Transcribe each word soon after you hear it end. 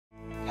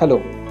Hello,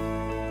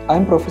 I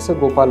am Professor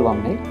Gopal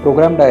Wamane,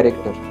 Program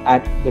Director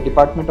at the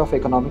Department of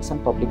Economics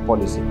and Public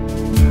Policy.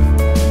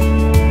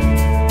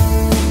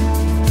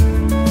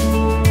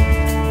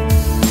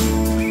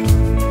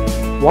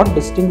 What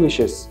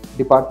distinguishes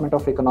Department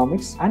of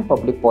Economics and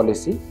Public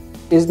Policy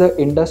is the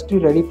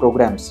industry-ready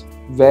programs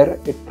where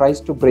it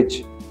tries to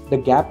bridge the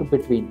gap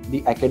between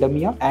the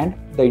academia and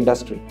the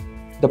industry.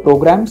 The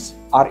programs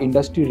are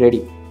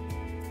industry-ready.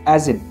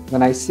 As in,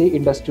 when I say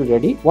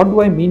industry-ready, what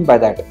do I mean by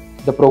that?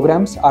 The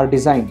programs are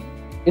designed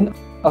in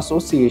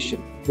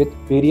association with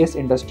various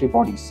industry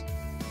bodies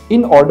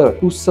in order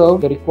to serve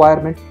the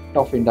requirement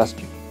of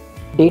industry.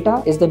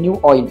 Data is the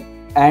new oil,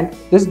 and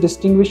this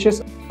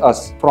distinguishes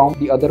us from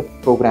the other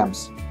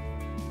programs.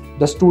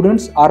 The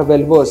students are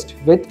well versed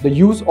with the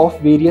use of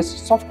various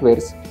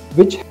softwares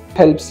which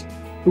helps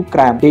to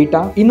cram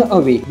data in a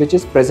way which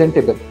is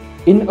presentable,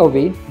 in a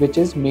way which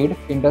is made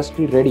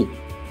industry ready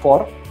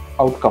for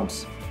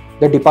outcomes.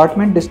 The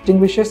department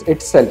distinguishes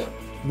itself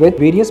with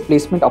various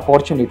placement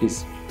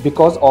opportunities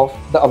because of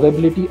the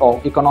availability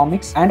of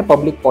economics and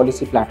public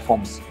policy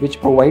platforms, which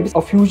provides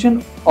a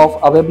fusion of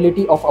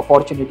availability of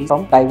opportunities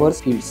from diverse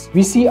fields.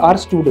 We see our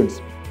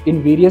students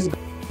in various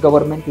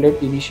government-led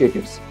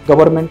initiatives,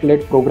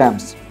 government-led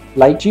programs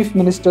like Chief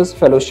Minister's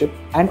Fellowship,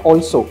 and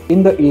also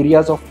in the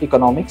areas of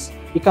economics,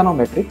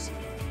 econometrics,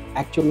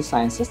 actuarial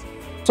sciences.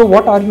 So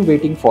what are you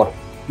waiting for?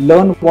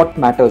 Learn what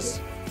matters.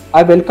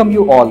 I welcome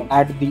you all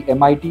at the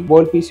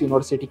MIT-WPU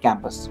University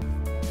campus.